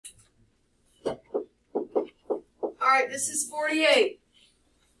right, this is 48.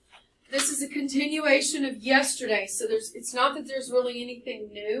 This is a continuation of yesterday, so it's not that there's really anything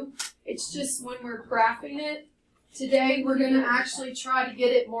new. It's just when we're graphing it, today we're going to actually try to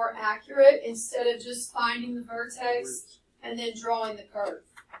get it more accurate instead of just finding the vertex and then drawing the curve.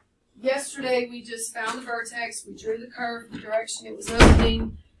 Yesterday we just found the vertex, we drew the curve, the direction it was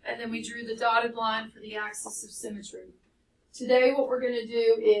opening, and then we drew the dotted line for the axis of symmetry. Today what we're going to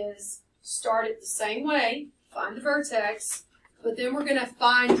do is start it the same way, find the vertex, but then we're going to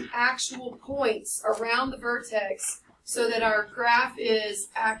find actual points around the vertex so that our graph is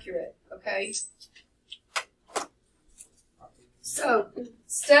accurate, okay? So,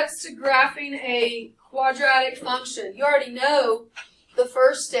 steps to graphing a quadratic function. You already know the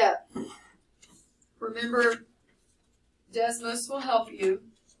first step. Remember, Desmos will help you,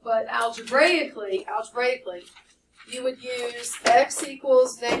 but algebraically, you would use x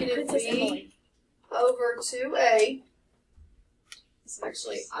equals negative b over 2a.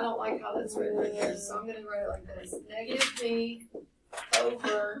 Actually, I don't like how that's written right there, so I'm going to write it like this. Negative b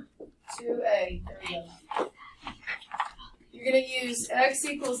over 2a. There we go. You're going to use x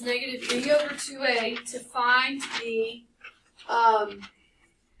equals negative b over 2a to find the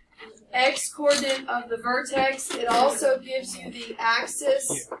x-coordinate of the vertex. It also gives you the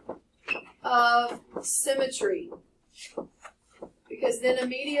axis of symmetry, because then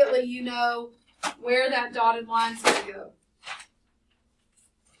immediately you know where that dotted line is going to go.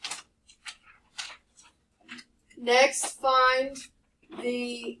 Next, find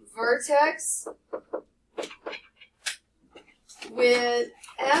the vertex with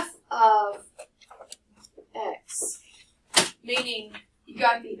f of x, meaning you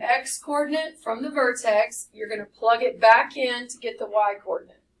got the x coordinate from the vertex, you're going to plug it back in to get the y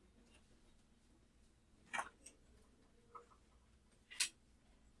coordinate.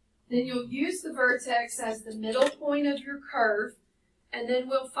 Then you'll use the vertex as the middle point of your curve, and then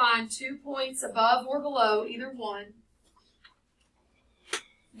we'll find 2 points above or below, either one.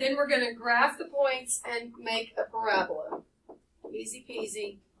 Then we're going to graph the points and make a parabola. Easy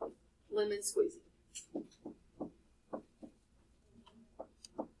peasy, lemon squeezy.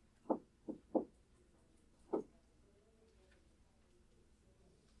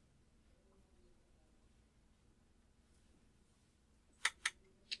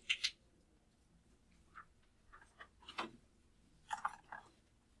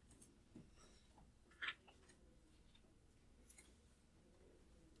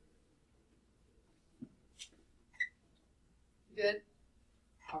 Good?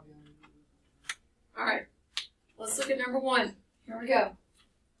 All right. Let's look at number 1. Here we go.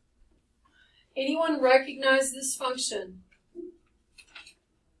 Anyone recognize this function?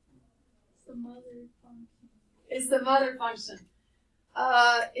 The mother function. It's the mother function.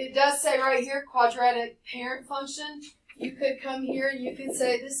 It does say right here, quadratic parent function. You could come here and you could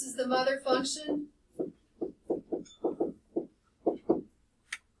say this is the mother function.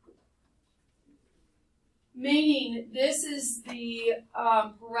 Meaning this is the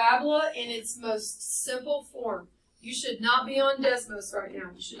parabola in its most simple form. You should not be on Desmos right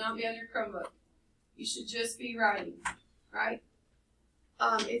now. You should not be on your Chromebook. You should just be writing, right?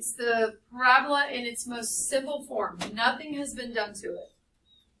 It's the parabola in its most simple form. Nothing has been done to it.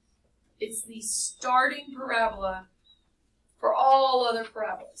 It's the starting parabola for all other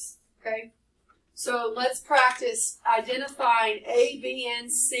parabolas, okay? So let's practice identifying A, B,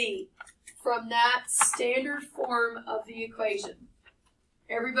 and C from that standard form of the equation.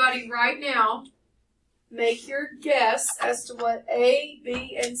 Everybody right now, make your guess as to what A,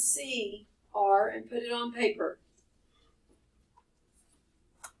 B, and C are and put it on paper.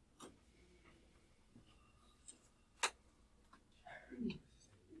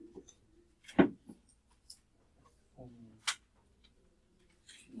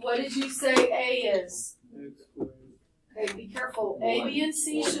 What did you say A is? Okay, be careful. A, B, and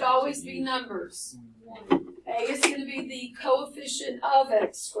C should always be numbers. A is going to be the coefficient of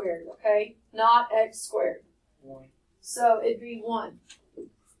x squared, okay? Not x squared. So it'd be 1.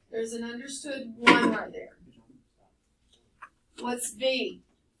 There's an understood 1 right there. What's B?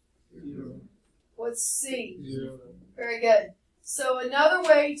 0. What's C? 0. Very good. So another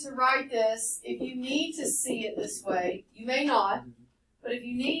way to write this, if you need to see it this way, you may not, but if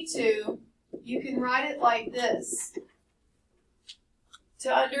you need to, you can write it like this.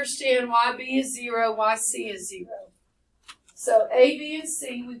 To understand why B is 0, why C is 0. So A, B, and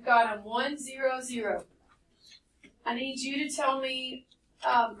C, we've got them 1, 0, 0. I need you to tell me,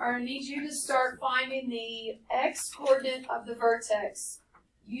 or I need you to start finding the x-coordinate of the vertex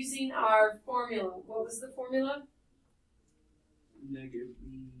using our formula. What was the formula? Negative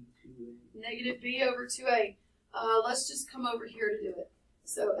b 2a. Negative b over 2a. let's just come over here to do it.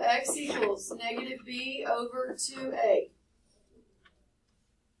 So x equals negative b over 2a.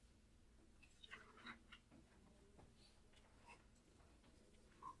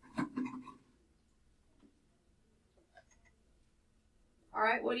 All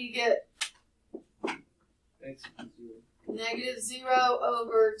right, what do you get? X equals 0. Negative 0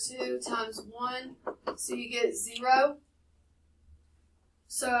 over 2 times 1, so you get 0.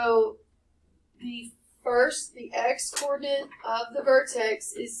 So the x coordinate of the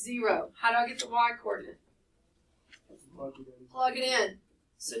vertex is 0. How do I get the y coordinate? Plug it in.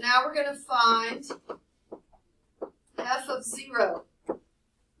 So now we're going to find f of 0.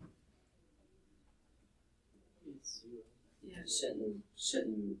 Yeah,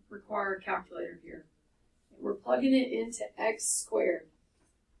 shouldn't require a calculator here. We're plugging it into x squared.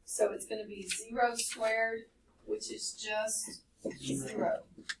 So it's going to be 0 squared, which is just 0.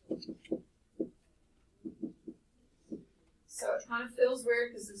 So it kind of feels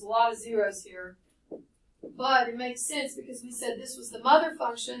weird because there's a lot of zeros here. But it makes sense because we said this was the mother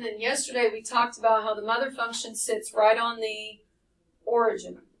function, and yesterday we talked about how the mother function sits right on the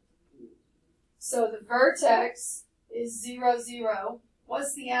origin. So the vertex is 0, 0.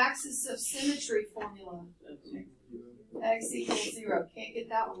 What's the axis of symmetry formula? X equals 0. Can't get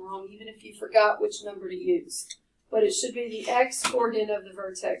that one wrong, even if you forgot which number to use. But it should be the x coordinate of the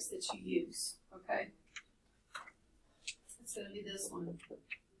vertex that you use. Okay? It's going to be this one.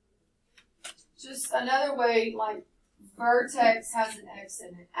 Just another way, like vertex has an x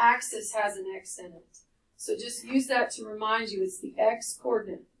in it. Axis has an x in it. So just use that to remind you it's the x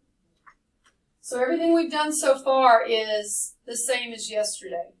coordinate. So everything we've done so far is the same as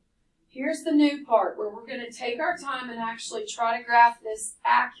yesterday. Here's the new part where we're going to take our time and actually try to graph this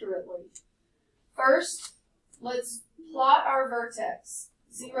accurately. First, let's plot our vertex.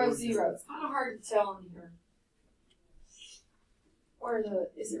 0, 0. It's kind of hard to tell on here.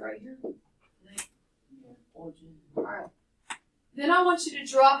 Is it right here? All right. Then I want you to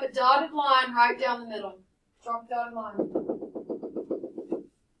drop a dotted line right down the middle. Drop a dotted line.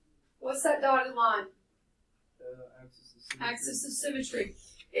 What's that dotted line? Axis of symmetry.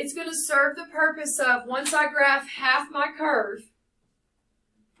 It's going to serve the purpose of, once I graph half my curve,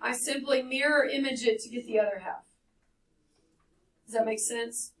 I simply mirror image it to get the other half. Does that make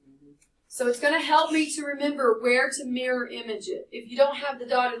sense? So it's going to help me to remember where to mirror image it. If you don't have the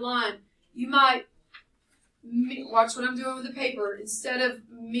dotted line, you might, watch what I'm doing with the paper. Instead of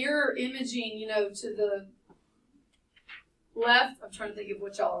mirror imaging, to the left, I'm trying to think of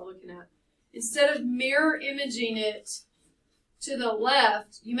what y'all are looking at. Instead of mirror imaging it to the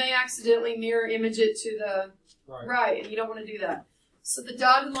left, you may accidentally mirror image it to the right, and you don't want to do that. So the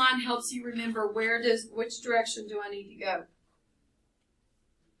dotted line helps you remember which direction do I need to go.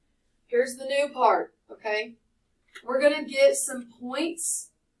 Here's the new part, okay? We're going to get some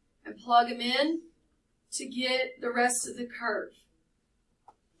points and plug them in to get the rest of the curve.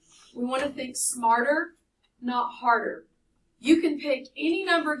 We want to think smarter, not harder. You can pick any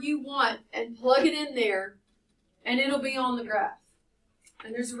number you want and plug it in there, and it'll be on the graph.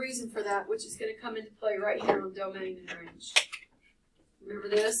 And there's a reason for that, which is going to come into play right here on domain and range. Remember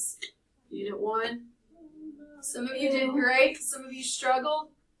this? Unit 1. Some of you did great. Some of you struggled.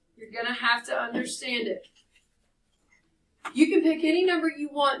 You're going to have to understand it. You can pick any number you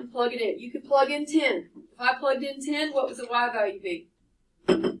want and plug it in. You could plug in 10. If I plugged in 10, what would the y value be?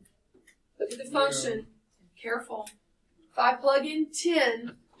 Look at the function. Careful. If I plug in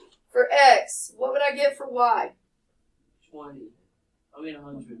 10 for x, what would I get for y? 20.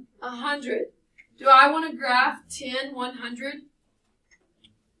 100. 100. Do I want to graph 10, 100?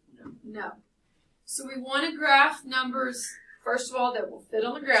 No. No. So we want to graph numbers, first of all, that will fit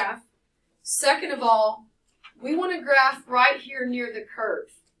on the graph. Second of all, we want to graph right here near the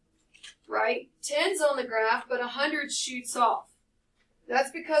curve, right? 10's on the graph, but 100 shoots off. That's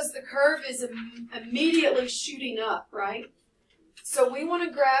because the curve is immediately shooting up, right? So we want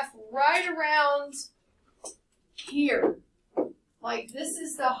to graph right around here. Like this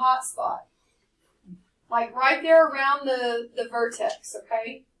is the hot spot. Like right there around the vertex,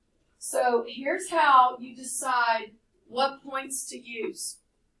 okay? So here's how you decide what points to use.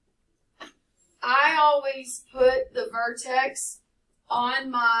 I always put the vertex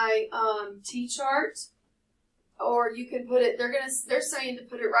on my T-chart, or you can put it. They're saying to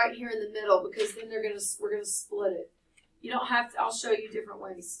put it right here in the middle because then we're gonna split it. You don't have to. I'll show you different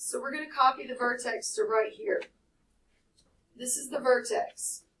ways. So we're gonna copy the vertex to right here. This is the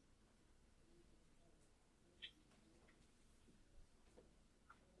vertex.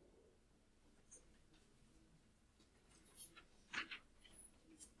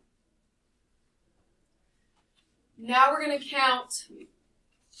 Now we're going to count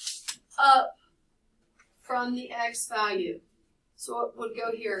up from the x value. So what would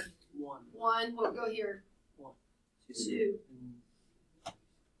go here? 1. 1. What would go here? 1. 2.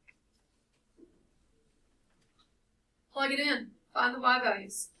 Plug it in. Find the y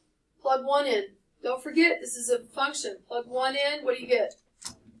values. Plug 1 in. Don't forget, this is a function. Plug 1 in. What do you get?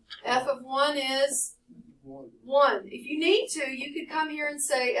 F of 1 is 1. If you need to, you could come here and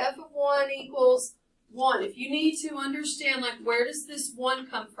say f of 1 equals 1. If you need to understand, like, where does this 1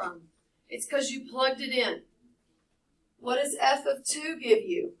 come from? It's because you plugged it in. What does f of 2 give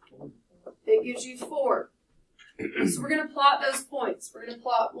you? It gives you 4. So we're going to plot those points. We're going to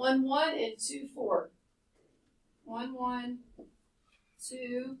plot 1, 1, and 2, 4. 1, 1,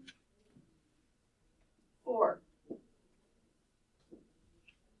 2, 4.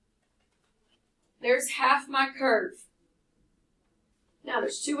 There's half my curve. Now,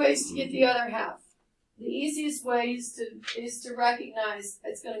 there's 2 ways to get the other half. The easiest way is to recognize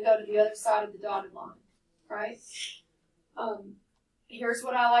it's going to go to the other side of the dotted line, right? Here's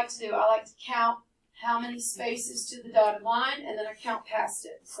what I like to do. I like to count how many spaces to the dotted line, and then I count past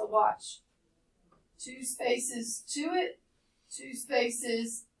it. So watch. 2 spaces to it, 2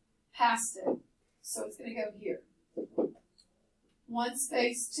 spaces past it. So it's going to go here. 1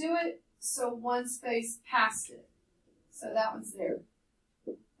 space to it, so 1 space past it. So that one's there.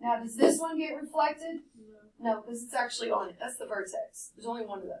 Now, does this one get reflected? No, because it's actually on it. That's the vertex. There's only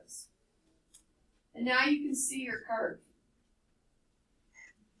one of those. And now you can see your curve.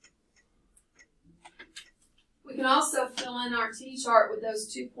 We can also fill in our t-chart with those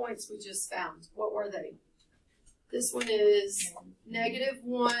 2 points we just found. What were they? This one is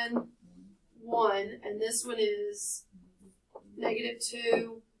 -1, 1, and this one is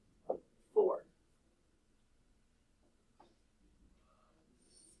 -2, 4.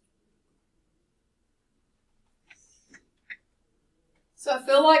 So I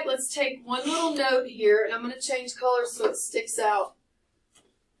feel like let's take one little note here, and I'm going to change colors so it sticks out.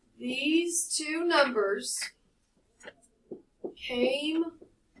 These 2 numbers came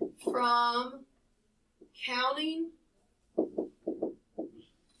from counting,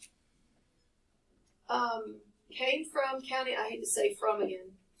 I hate to say from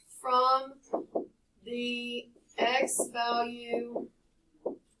again, from the x value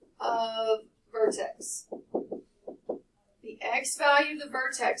of vertex. The x value of the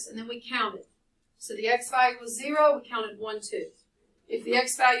vertex, and then we counted. So the x value was 0, we counted 1, 2. If the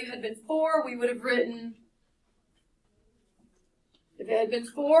x value had been 4, we would have written, if it had been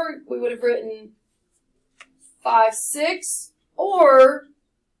 4, we would have written 5, 6, or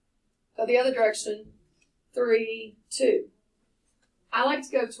go the other direction, 3, 2. I like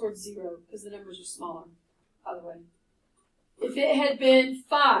to go towards 0 because the numbers are smaller, by the way. If it had been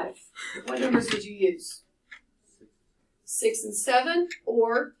 5, what numbers would you use? 6 and 7,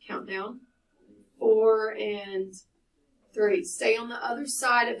 or, count down, 4 and 3. Stay on the other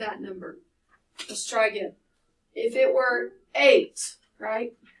side of that number. Let's try again. If it were 8,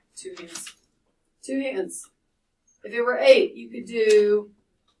 right? 2 hands. 2 hands. If it were 8, you could do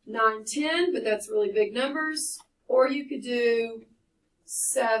 9, 10, but that's really big numbers. Or you could do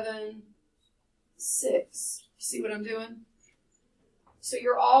 7, 6. You see what I'm doing? So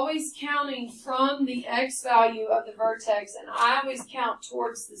you're always counting from the x value of the vertex, and I always count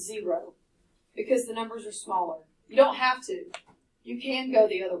towards the 0 because the numbers are smaller. You don't have to. You can go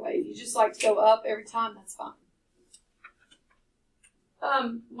the other way. If you just like to go up every time, that's fine.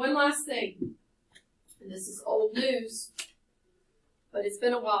 One last thing, and this is old news, but it's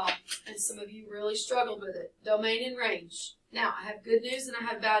been a while, and some of you really struggled with it. Domain and range. Now, I have good news and I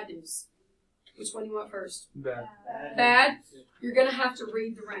have bad news. Which one do you want first? Bad. Bad? You're going to have to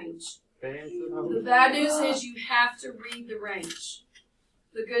read the range. The bad news is you have to read the range.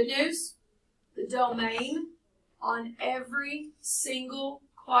 The good news, the domain on every single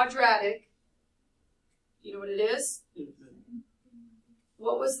quadratic, you know what it is?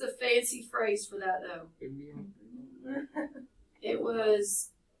 What was the fancy phrase for that, though? It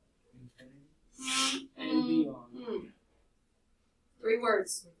was... And beyond. 3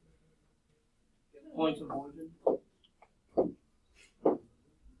 words. Point of origin.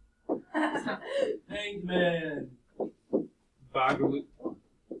 Hangman. Bagu.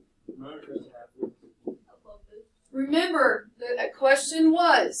 Remember, the question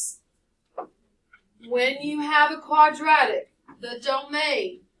was, when you have a quadratic, the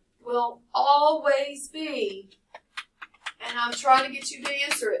domain will always be, and I'm trying to get you to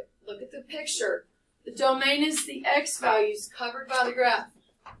answer it. Look at the picture. The domain is the x values covered by the graph.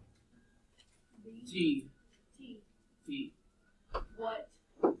 T. T. T. What?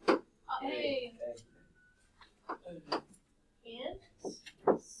 A.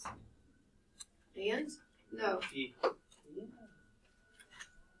 And? No. E.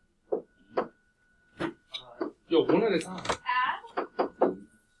 Yo, one at a time. Add.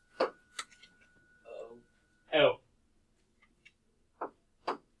 L.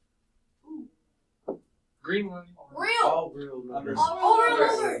 Green one. Real. All real numbers. All real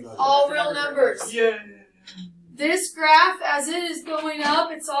numbers. All real numbers. Yeah. This graph, as it is going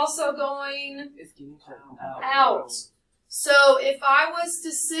up, it's also going It's getting out. So if I was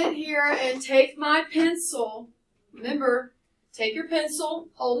to sit here and take my pencil, remember, take your pencil,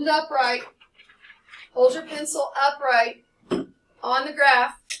 hold it upright, hold your pencil upright on the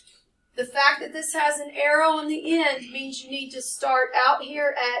graph. The fact that this has an arrow on the end means you need to start out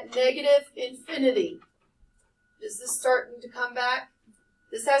here at negative infinity. Is this starting to come back?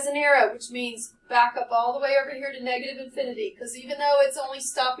 This has an arrow, which means back up all the way over here to negative infinity, because even though it's only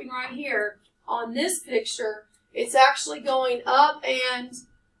stopping right here on this picture, it's actually going up and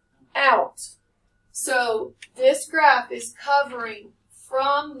out. So this graph is covering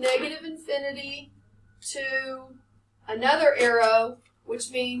from negative infinity to another arrow,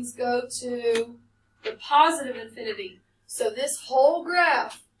 which means go to the positive infinity. So this whole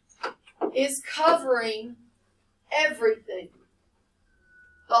graph is covering everything.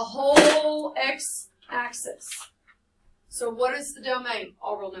 The whole x-axis. So what is the domain?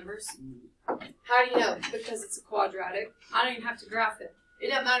 All real numbers. How do you know? Because it's a quadratic. I don't even have to graph it. It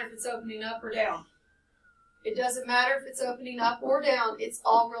doesn't matter if it's opening up or down. It doesn't matter if it's opening up or down. It's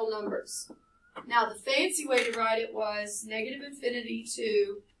all real numbers. Now, the fancy way to write it was negative infinity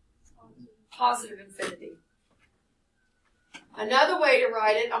to positive infinity. Another way to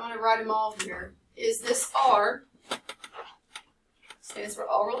write it, I'm going to write them all here, is this R. Stands for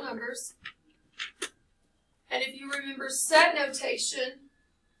all real numbers. And if you remember set notation,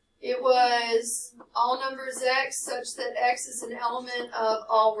 it was all numbers x such that x is an element of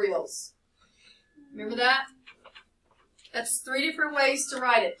all reals. Remember that? That's 3 different ways to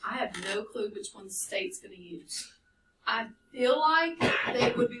write it. I have no clue which one the state's going to use. I feel like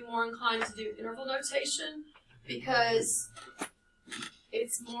they would be more inclined to do interval notation because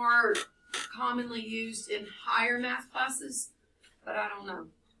it's more commonly used in higher math classes. But I don't know.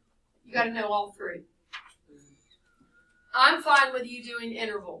 You got to know all 3. I'm fine with you doing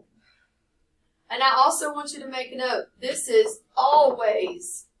interval. And I also want you to make a note. This is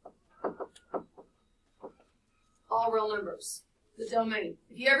always all real numbers. The domain.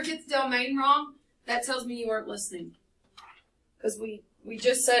 If you ever get the domain wrong, that tells me you weren't listening. Because we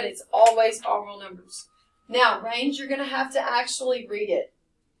just said it's always all real numbers. Now, range, you're going to have to actually read it.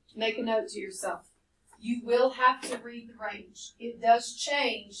 Make a note to yourself. You will have to read the range. It does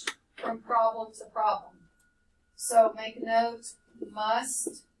change from problem to problem. So make a note,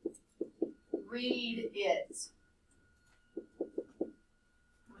 must read it.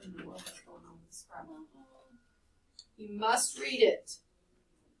 What in the world is going on with this problem? You must read it.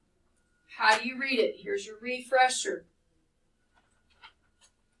 How do you read it? Here's your refresher.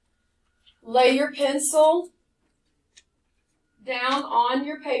 Lay your pencil down on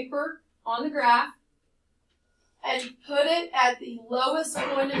your paper, on the graph, and put it at the lowest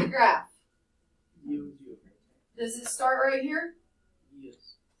point of the graph. Does it start right here?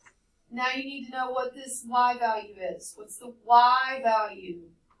 Yes. Now you need to know what this y value is. What's the y value?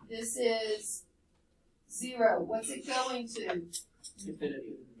 This is 0. What's it going to?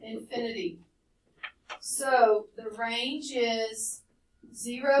 Infinity. Infinity. So the range is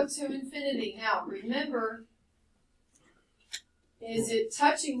 0 to infinity. Now remember, is it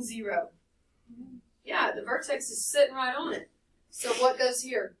touching 0? Yeah, the vertex is sitting right on it. So what goes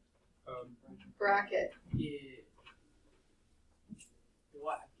here? Bracket. Yeah.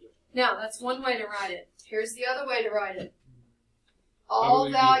 Now, that's one way to write it. Here's the other way to write it.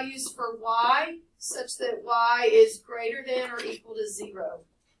 All values for y such that y is greater than or equal to 0.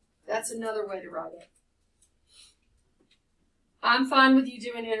 That's another way to write it. I'm fine with you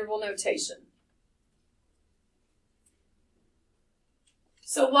doing interval notation.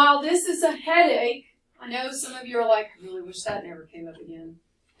 So while this is a headache, I know some of you are like, I really wish that never came up again.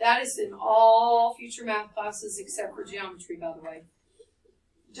 That is in all future math classes except for geometry, by the way.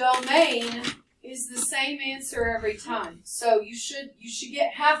 Domain is the same answer every time. So you should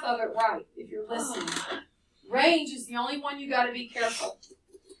get half of it right if you're listening. Range is the only one you got to be careful.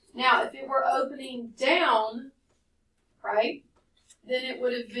 Now, if it were opening down, right, then it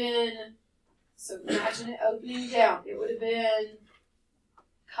would have been, so imagine it opening down. It would have been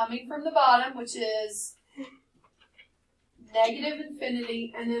coming from the bottom, which is negative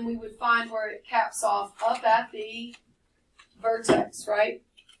infinity, and then we would find where it caps off up at the vertex, right?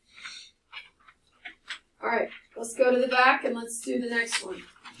 All right, let's go to the back and let's do the next one.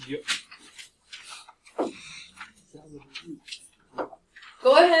 Yep.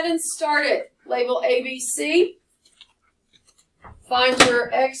 Go ahead and start it. Label ABC. Find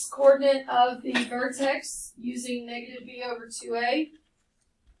your x coordinate of the vertex using negative b over 2a.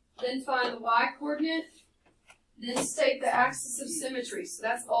 Then find the y coordinate. Then state the axis of symmetry. So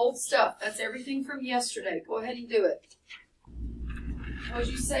that's old stuff. That's everything from yesterday. Go ahead and do it. What would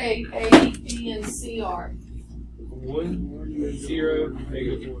you say A, B, and C are? 1, 0,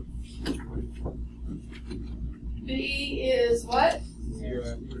 -4. B is what?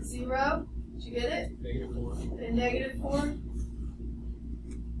 0, 0. Did you get it? -4. And -4.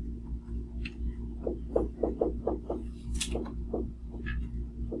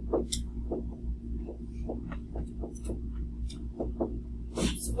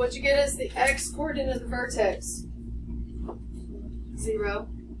 So what you get is the x coordinate of the vertex. 0.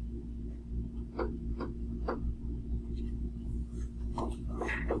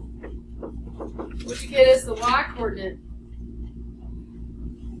 What you get is the y coordinate.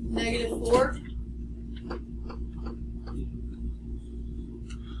 -4.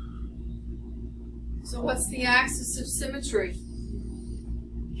 So what's the axis of symmetry?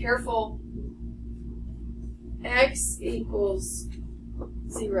 Careful. X equals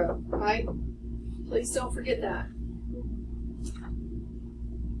 0, right? Please don't forget that.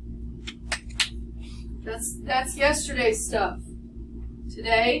 That's yesterday's stuff.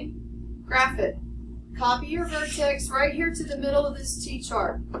 Today, graph it. Copy your vertex right here to the middle of this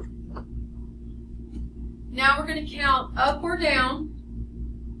T-chart. Now we're going to count up or down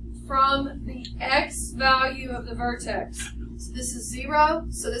from the x value of the vertex. So this is 0,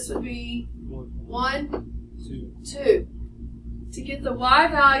 so this would be 1, 2. To get the y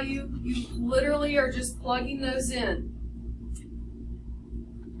value, you literally are just plugging those in.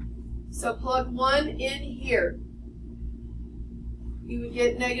 So plug 1 in here. You would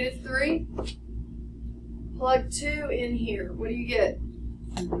get -3. Plug 2 in here. What do you get?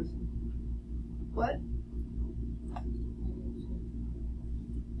 What?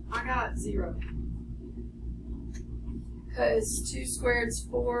 I got 0. Because 2 squared is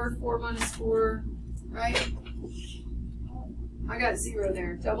 4, 4 minus 4, right? I got 0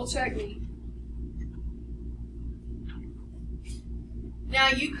 there. Double check me. Now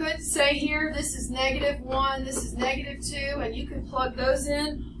you could say here, this is -1, this is -2, and you could plug those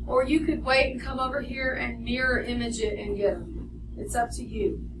in, or you could wait and come over here and mirror image it and get them. It's up to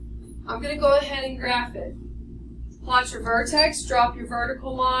you. I'm going to go ahead and graph it. Plot your vertex, drop your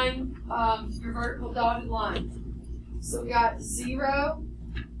vertical line, your vertical dotted line. So we got 0,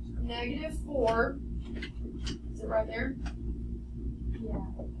 -4. Is it right there? Yeah.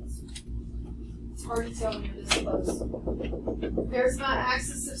 It's hard to tell when you're this close. There's my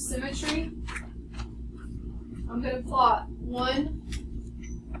axis of symmetry. I'm going to plot 1,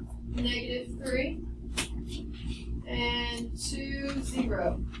 -3, and 2,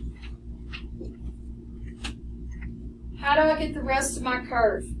 0. How do I get the rest of my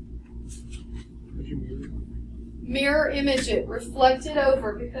curve? Mirror image it, reflect it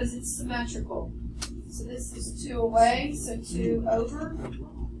over because it's symmetrical. So this is 2 away, so 2 over,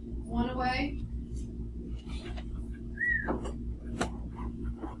 1 away.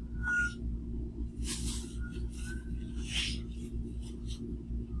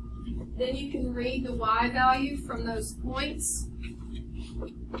 Then you can read the y value from those points.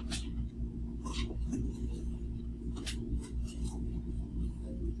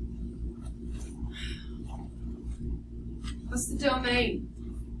 What's the domain?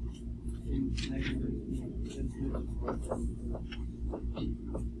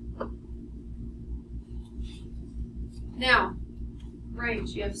 Now,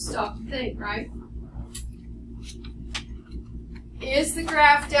 range, you have to stop and think, right? Is the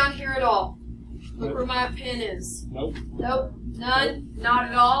graph down here at all? Look where my pen is. Nope. Nope, none, not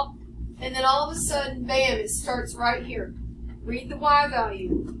at all. And then all of a sudden, bam, it starts right here. Read the y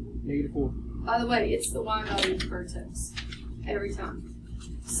value. -4. By the way, it's the y value of the vertex every time.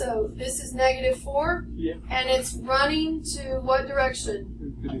 So this is -4, Yeah. and it's running to what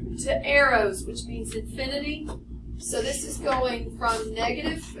direction? To arrows, which means infinity. So this is going from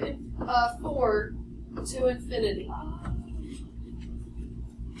 -4 to infinity.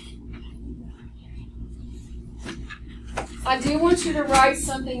 I do want you to write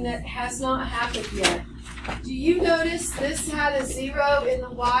something that has not happened yet. Do you notice this had a 0 in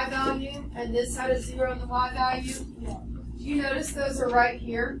the y value and this had a 0 in the y value? Do you notice those are right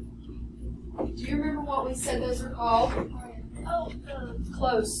here? Do you remember what we said those are called? Oh,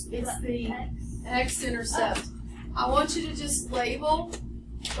 Close. It's the x-intercept. I want you to just label,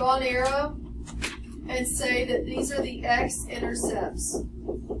 draw an arrow, and say that these are the x-intercepts.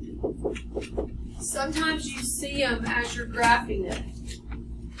 Sometimes you see them as you're graphing it.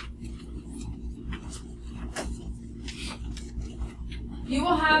 You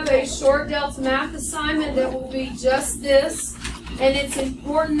will have a short delta math assignment that will be just this, and it's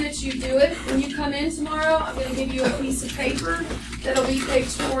important that you do it. When you come in tomorrow, I'm going to give you a piece of paper that'll be page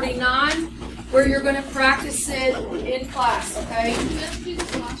 49, where you're going to practice it in class, okay?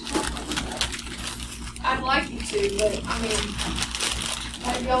 I'd like you to, but I mean,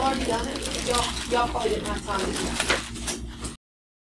 have y'all already done it? Y'all probably didn't have time to do that.